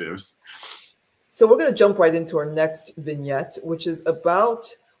perspectives. So we're going to jump right into our next vignette, which is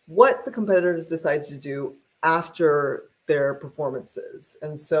about what the competitors decide to do after their performances.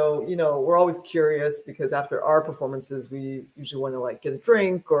 And so, you know, we're always curious, because after our performances, we usually want to like get a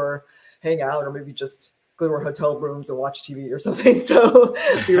drink or hang out, or maybe just go to our hotel rooms and watch TV or something. So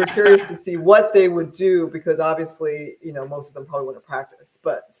we were curious to see what they would do, because obviously, you know, most of them probably want to practice,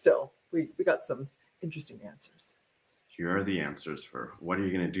 but still, we got some interesting answers. Here are the answers for what are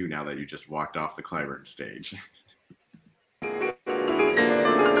you going to do now that you just walked off the Cliburn stage.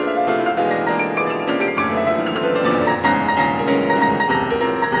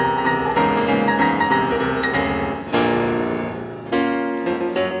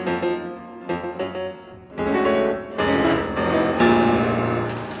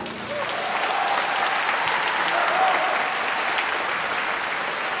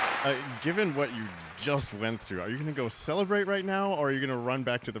 given what you just went through, are you going to go celebrate right now, or are you going to run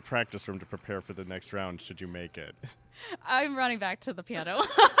back to the practice room to prepare for the next round should you make it? I'm running back to the piano.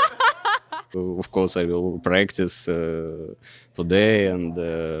 Of course, I will practice today and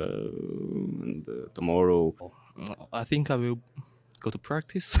tomorrow. I think I will go to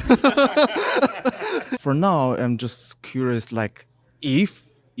practice. For now, I'm just curious, like, if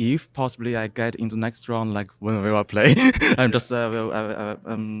possibly I get into next round, like when will I play? I'm just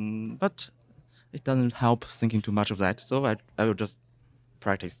but it doesn't help thinking too much of that, so I will just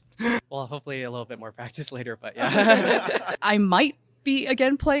practice. Well, hopefully a little bit more practice later, but yeah. I might be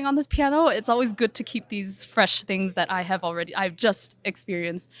again playing on this piano. It's always good to keep these fresh things that I've just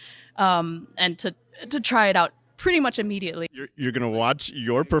experienced, and to try it out pretty much immediately. You're going to watch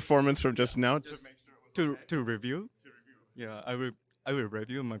your performance from just now to review. Yeah, I will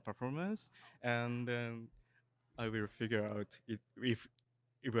review my performance, and then I will figure out if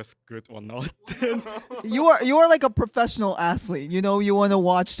it was good or not. You are like a professional athlete. You know, you want to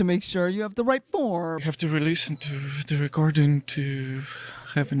watch to make sure you have the right form. You have to re-listen to the recording to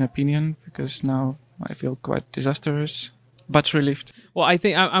have an opinion, because now I feel quite disastrous, but relieved. Well, I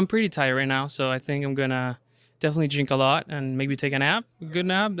think I'm pretty tired right now, so I think I'm gonna definitely drink a lot and maybe take a nap. A good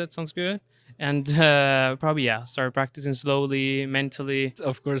nap, that sounds good. And probably, yeah, start practicing slowly, mentally.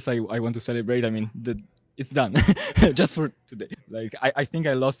 Of course, I want to celebrate. I mean, it's done just for today. Like, I think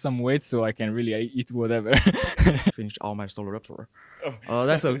I lost some weight, so I can really eat whatever. Finish all my solo repertoire.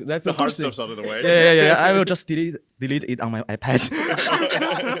 That's the hard stuff's out of the way. Yeah. I will just delete it on my iPad.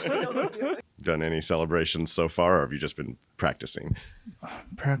 Done any celebrations so far, or have you just been practicing?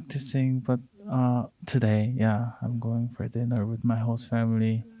 Practicing, but today, yeah, I'm going for dinner with my host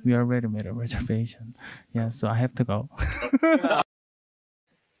family. We already made a reservation. Yeah, so I have to go.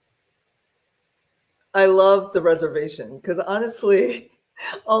 I love the reservation because honestly,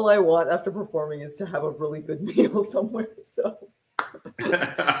 all I want after performing is to have a really good meal somewhere. So.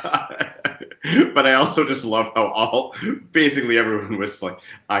 But I also just love how basically everyone was like,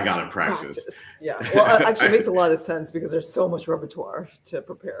 I gotta practice. Yeah, well, actually it makes a lot of sense because there's so much repertoire to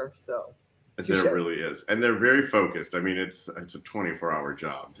prepare. So there really is, and they're very focused. I mean, it's a 24-hour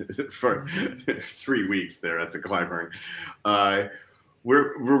job for 3 weeks there at the Cliburn.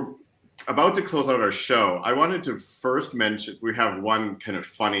 We're about to close out our show. I wanted to first mention we have one kind of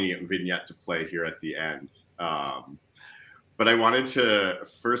funny vignette to play here at the end. But I wanted to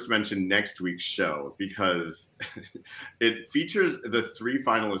first mention next week's show because it features the 3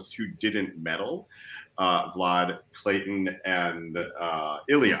 finalists who didn't medal, Vlad, Clayton, and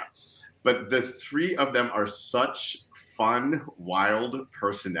Ilya. But the 3 of them are such fun, wild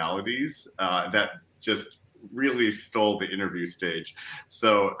personalities that just really stole the interview stage.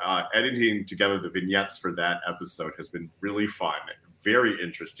 So editing together the vignettes for that episode has been really fun. Very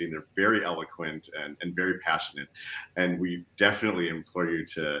interesting. They're very eloquent and very passionate. And we definitely implore you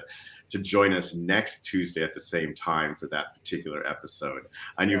to join us next Tuesday at the same time for that particular episode.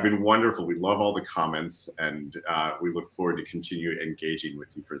 And you've been wonderful. We love all the comments, and we look forward to continue engaging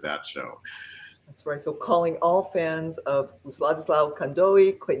with you for that show. That's right. So calling all fans of Władysław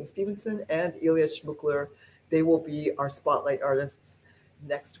Kandoi, Clayton Stevenson, and Ilya Schmuckler, they will be our spotlight artists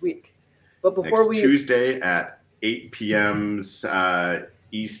next week. But before next Tuesday at 8 p.m.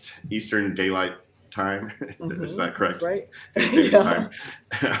 Eastern Daylight Time. Is that correct? That's right. Yeah.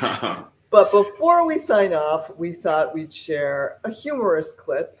 But before we sign off, we thought we'd share a humorous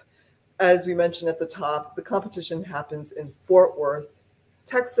clip. As we mentioned at the top, the competition happens in Fort Worth,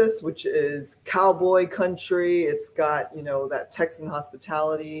 Texas, which is cowboy country. It's got, you know, that Texan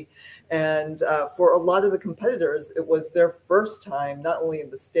hospitality. And for a lot of the competitors, it was their first time, not only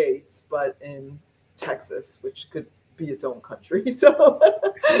in the States, but in Texas, which could be its own country. So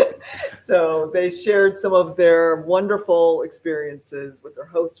they shared some of their wonderful experiences with their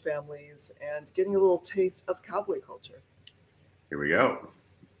host families and getting a little taste of cowboy culture. Here we go.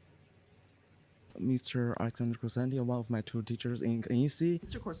 Mr. Alexander Corsantia, one of my 2 teachers in EC.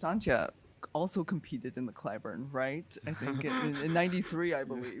 Mr. Corsantia also competed in the Cliburn, right? I think in 93, I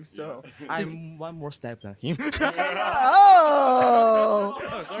believe. So I'm one more step than him. Oh,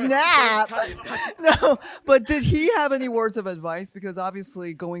 snap. No, but did he have any words of advice? Because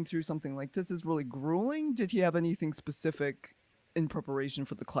obviously going through something like this is really grueling. Did he have anything specific in preparation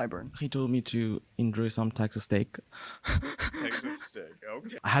for the Cliburn? He told me to enjoy some Texas steak. Texas steak,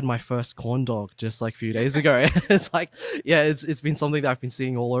 okay. I had my first corn dog just like a few days ago. It's like, yeah, it's been something that I've been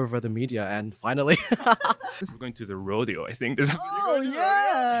seeing all over the media, and finally. We're going to the rodeo, I think. Oh,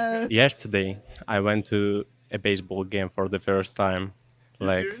 yeah. Yesterday, I went to a baseball game for the first time.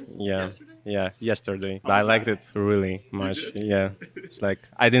 Like, yesterday. I liked it really much. Yeah, it's like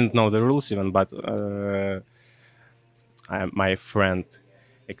I didn't know the rules even, but my friend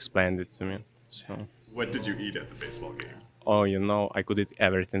explained it to me. So. What did you eat at the baseball game? Oh, I could eat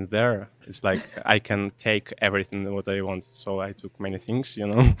everything there. It's like I can take everything what I want. So I took many things,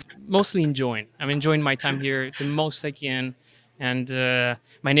 Mostly enjoying. I'm enjoying my time here the most I can. And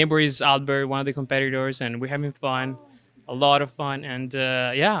my neighbor is Albert, one of the competitors, and we're having fun, a lot of fun. And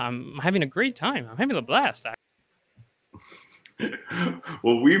I'm having a great time. I'm having a blast.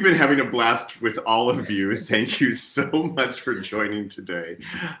 Well, we've been having a blast with all of you. Thank you so much for joining today.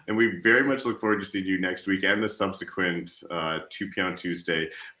 And we very much look forward to seeing you next week and the subsequent 2 Piano Tuesday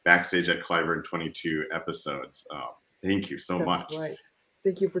Backstage at Cliburn 22 episodes. Thank you so much. That's right.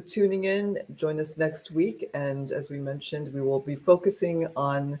 Thank you for tuning in. Join us next week. And as we mentioned, we will be focusing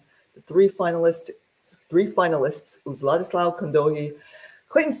on the three finalists, Władysław Kondohi,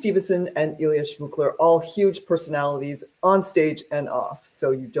 Clayton Stevenson, and Ilya Schmuckler, all huge personalities on stage and off.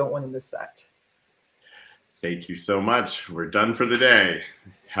 So you don't want to miss that. Thank you so much. We're done for the day.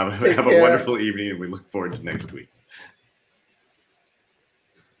 Have a wonderful evening, and we look forward to next week.